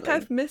I feel like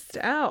thoroughly. I've missed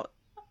out.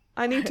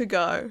 I need to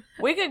go.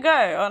 We could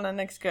go on an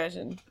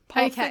excursion.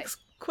 Okay.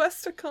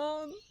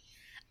 Questacon.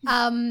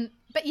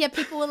 But yeah,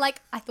 people were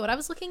like, I thought I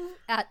was looking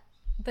at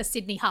the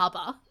Sydney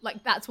Harbour.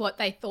 Like that's what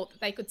they thought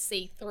that they could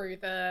see through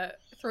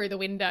the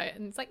window.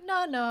 And it's like,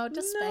 no,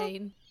 just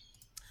Spain.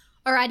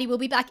 Alrighty, we'll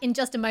be back in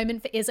just a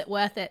moment for Is It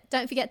Worth It?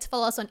 Don't forget to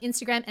follow us on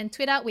Instagram and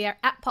Twitter. We are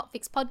at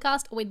Popfix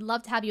Podcast, or we'd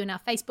love to have you in our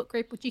Facebook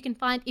group, which you can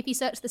find if you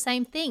search the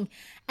same thing.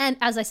 And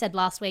as I said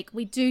last week,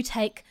 we do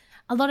take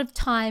a lot of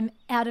time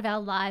out of our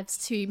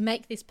lives to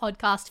make this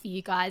podcast for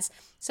you guys.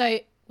 So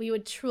we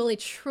would truly,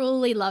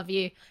 truly love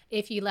you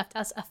if you left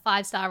us a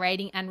 5-star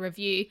rating and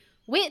review,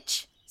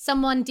 which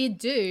someone did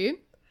do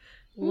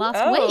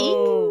last week.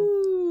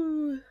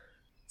 Ooh.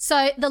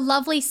 So the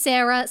lovely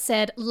Sarah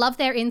said, love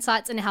their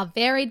insights and how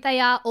varied they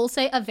are.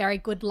 Also a very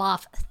good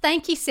laugh.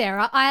 Thank you,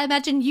 Sarah. I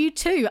imagine you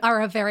too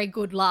are a very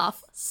good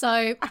laugh.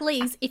 So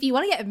please, if you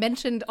want to get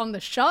mentioned on the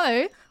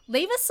show,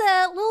 leave us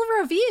a little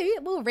review.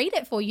 We'll read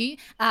it for you.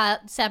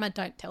 Sama,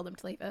 don't tell them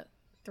to leave it.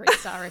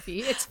 3-star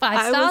review. It's 5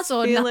 I stars was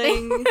or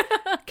feeling nothing.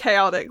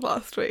 chaotic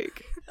last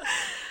week.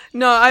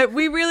 No,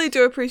 we really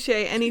do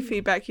appreciate any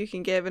feedback you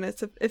can give, and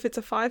if it's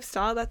a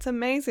 5-star, that's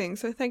amazing.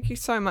 So thank you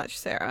so much,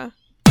 Sarah.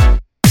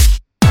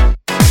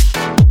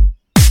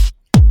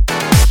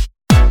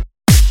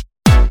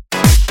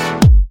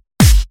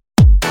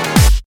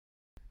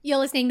 You're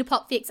listening to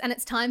Pop Fix, and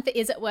it's time for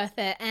Is It Worth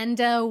It? And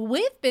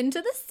we've been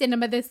to the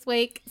cinema this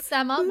week.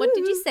 Summer, what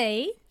did you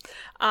see?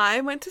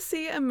 I went to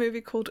see a movie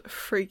called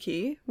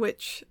Freaky,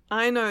 which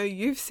I know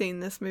you've seen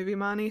this movie,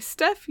 Marnie.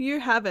 Steph,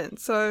 you haven't,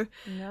 so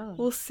No.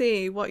 we'll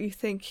see what you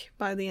think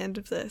by the end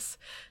of this.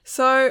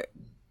 So,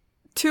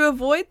 to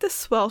avoid the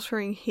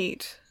sweltering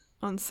heat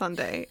on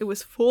Sunday, it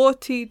was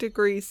 40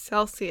 degrees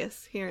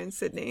Celsius here in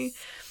Sydney.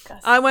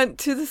 I went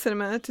to the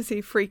cinema to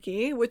see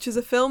Freaky, which is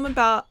a film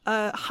about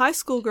a high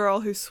school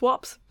girl who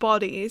swaps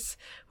bodies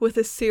with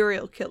a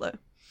serial killer.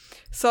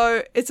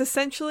 So it's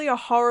essentially a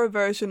horror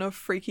version of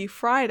Freaky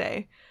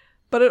Friday,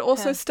 but it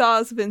also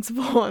stars Vince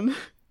Vaughn,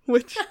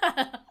 which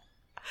I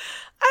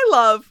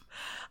love.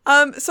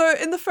 So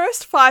in the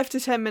first 5 to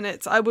 10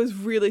 minutes, I was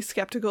really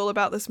skeptical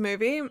about this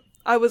movie.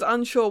 I was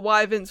unsure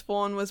why Vince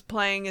Vaughn was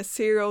playing a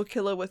serial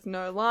killer with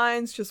no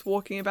lines, just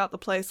walking about the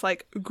place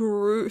like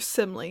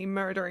gruesomely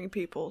murdering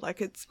people.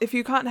 Like, it's, if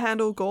you can't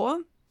handle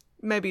gore,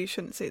 maybe you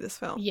shouldn't see this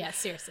film. Yeah,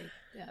 seriously.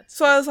 Yeah,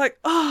 So I was like,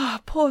 oh,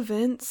 poor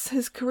Vince.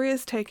 His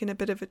career's taken a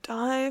bit of a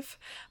dive.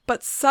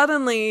 But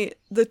suddenly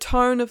the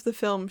tone of the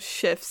film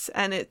shifts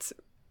and it's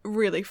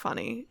really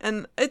funny.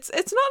 And it's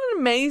not an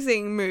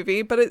amazing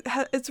movie, but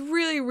it's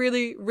really,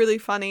 really, really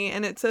funny.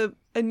 And it's a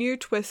new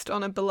twist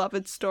on a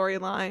beloved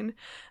storyline.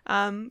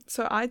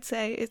 So I'd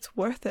say it's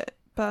worth it.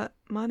 But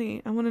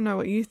Marnie, I want to know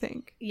what you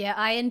think. Yeah,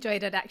 I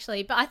enjoyed it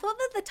actually. But I thought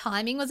that the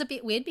timing was a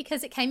bit weird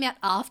because it came out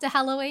after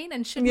Halloween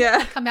and shouldn't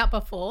have come out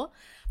before.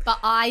 But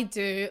I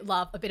do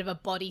love a bit of a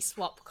body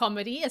swap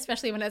comedy,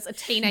 especially when it's a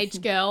teenage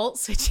girl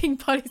switching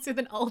bodies with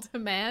an older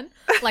man,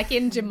 like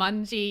in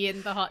Jumanji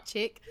and The Hot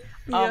Chick.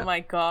 Oh my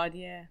God,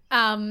 yeah.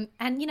 And,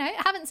 you know,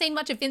 I haven't seen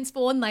much of Vince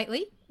Vaughn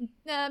lately.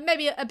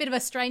 Maybe a bit of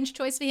a strange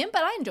choice for him,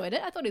 but I enjoyed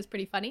it. I thought it was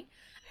pretty funny.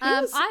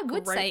 I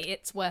would say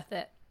it's worth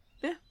it.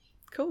 Yeah,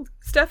 cool.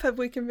 Steph, have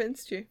we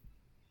convinced you?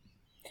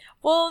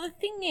 Well, the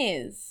thing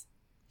is,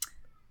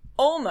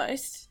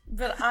 almost,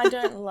 but I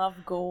don't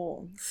love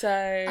gore. So,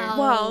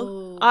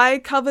 Well, I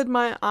covered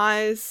my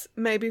eyes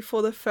maybe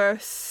for the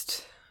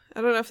first...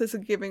 I don't know if this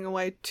is giving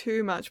away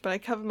too much, but I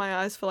covered my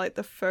eyes for like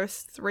the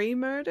first 3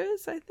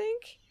 murders, I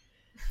think.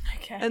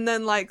 okay. And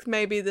then like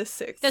maybe the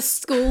 6th. The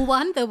school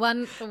one, the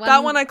one.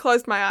 That one I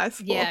closed my eyes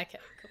for. Yeah, okay.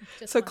 Cool.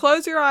 Just So one.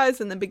 close your eyes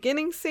in the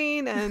beginning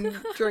scene and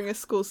during a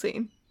school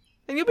scene.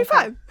 And you'll be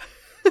fine.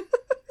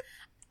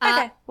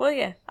 Okay, well,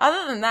 yeah.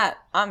 Other than that,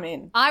 I'm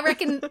in. I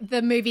reckon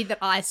the movie that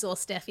I saw,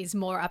 Steph, is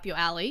more up your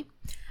alley.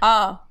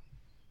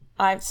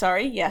 I'm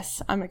sorry. Yes,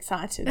 I'm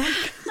excited.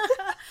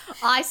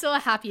 I saw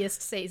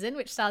Happiest Season,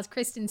 which stars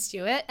Kristen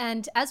Stewart,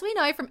 and as we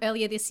know from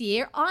earlier this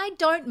year, I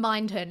don't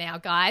mind her now,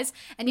 guys.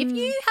 And if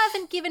you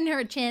haven't given her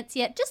a chance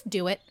yet, just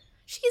do it.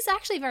 She is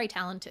actually very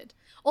talented.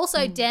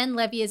 Also, Dan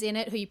Levy is in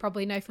it, who you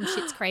probably know from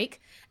Schitt's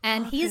Creek,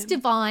 and he is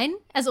divine,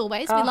 as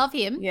always. We love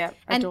him. Yeah,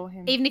 and adore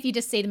him. Even if you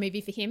just see the movie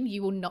for him,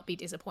 you will not be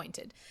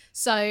disappointed.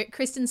 So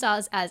Kristen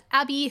stars as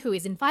Abby, who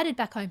is invited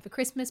back home for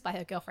Christmas by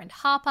her girlfriend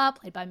Harper,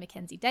 played by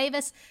Mackenzie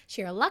Davis.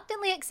 She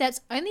reluctantly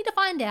accepts, only to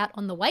find out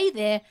on the way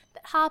there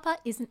that Harper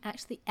isn't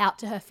actually out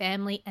to her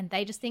family, and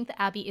they just think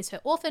that Abby is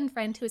her orphan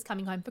friend who is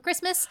coming home for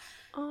Christmas.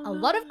 A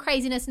lot of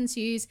craziness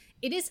ensues.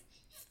 It is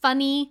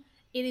funny.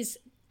 It is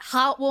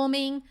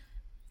heartwarming.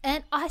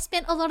 And I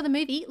spent a lot of the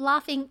movie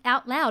laughing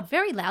out loud,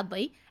 very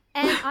loudly.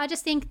 And I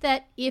just think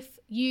that if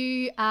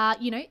you are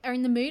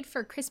in the mood for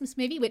a Christmas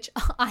movie, which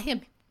I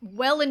am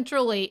well and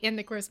truly in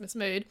the Christmas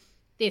mood,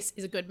 this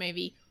is a good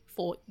movie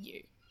for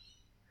you.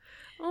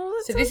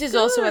 Oh, So this is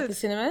also at the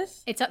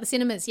cinemas? It's at the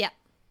cinemas, yeah.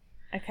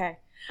 Okay.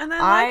 And I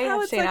like how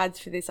have it's seen like... ads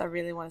for this. I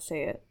really want to see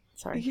it.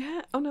 Sorry.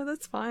 Yeah. Oh, no,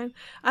 that's fine.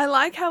 I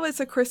like how it's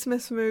a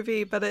Christmas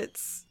movie, but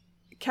it's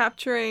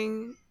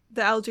capturing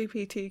the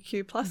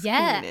LGBTQ plus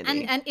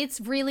community. and it's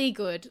really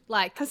good.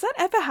 Like, Has that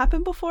ever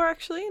happened before,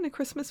 actually, in a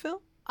Christmas film?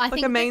 I Like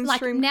think a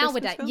mainstream that, Christmas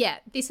nowadays, film? yeah,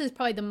 this is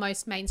probably the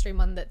most mainstream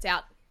one that's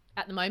out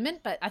at the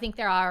moment. But I think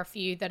there are a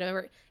few that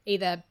are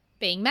either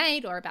being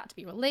made or about to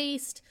be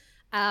released.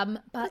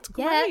 But That's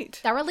yeah, great.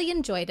 thoroughly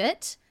enjoyed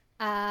it.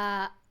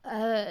 I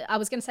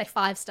was going to say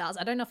 5 stars.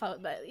 I don't know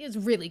but it was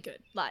really good.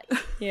 Like,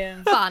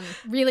 Yeah. fun,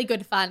 really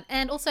good fun.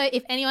 And also,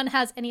 if anyone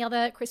has any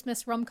other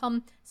Christmas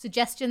rom-com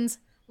suggestions,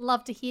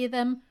 love to hear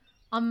them.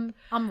 I'm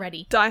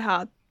ready. Die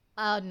Hard.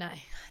 Oh, no.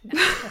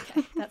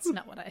 Okay, that's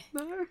not what I...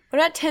 No. What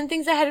about 10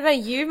 Things I Hate About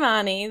You,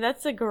 Marnie?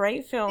 That's a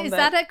great film. Is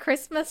that a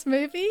Christmas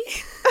movie?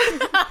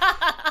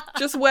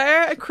 Just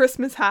wear a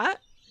Christmas hat,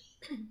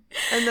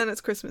 and then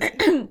it's Christmas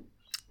Eve.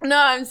 No,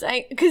 I'm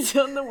saying, because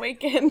on the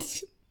weekend,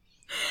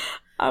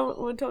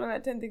 we're talking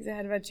about 10 Things I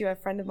Hate About You. A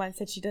friend of mine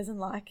said she doesn't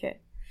like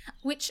it.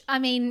 Which, I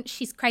mean,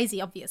 she's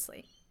crazy,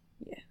 obviously.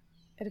 Yeah.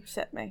 It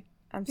upset me.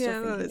 I'm still Yeah,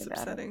 that thinking is about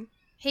upsetting.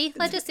 Heath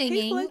Ledger Heath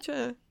singing.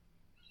 Ledger.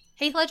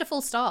 Heath Ledger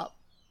full stop.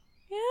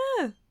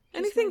 Yeah.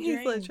 Anything my Heath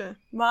dream. Ledger.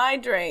 My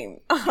dream.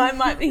 I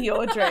might be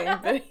your dream,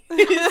 but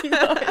he's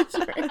my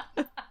dream.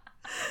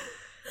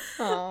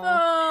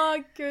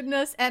 Oh,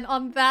 goodness. And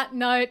on that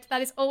note,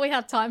 that is all we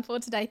have time for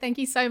today. Thank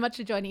you so much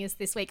for joining us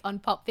this week on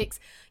Pop Fix,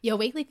 your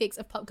weekly fix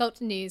of pop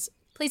culture news.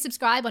 Please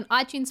subscribe on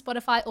iTunes,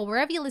 Spotify, or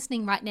wherever you're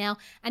listening right now.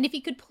 And if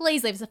you could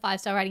please leave us a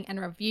 5-star rating and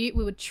a review,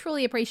 we would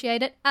truly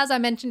appreciate it. As I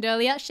mentioned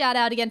earlier, shout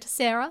out again to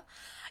Sarah.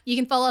 You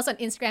can follow us on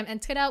Instagram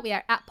and Twitter. We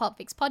are at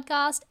PopFix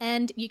Podcast.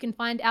 And you can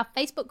find our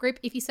Facebook group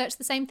if you search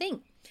the same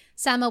thing.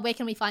 Sama, where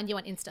can we find you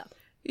on Insta?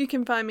 You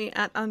can find me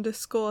at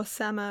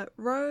 _SamaRose_.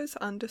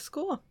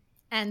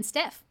 And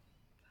Steph.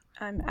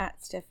 I'm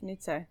at Steph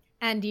Nuzzo.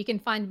 And you can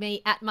find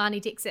me at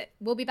Marnie Dixit.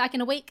 We'll be back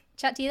in a week.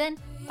 Chat to you then.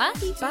 Bye.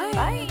 Bye.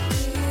 Bye.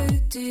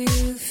 Do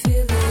you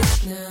feel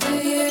it now?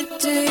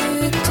 Do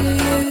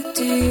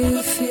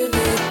you feel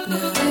it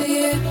now?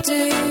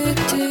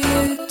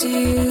 Do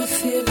you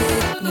feel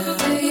it now?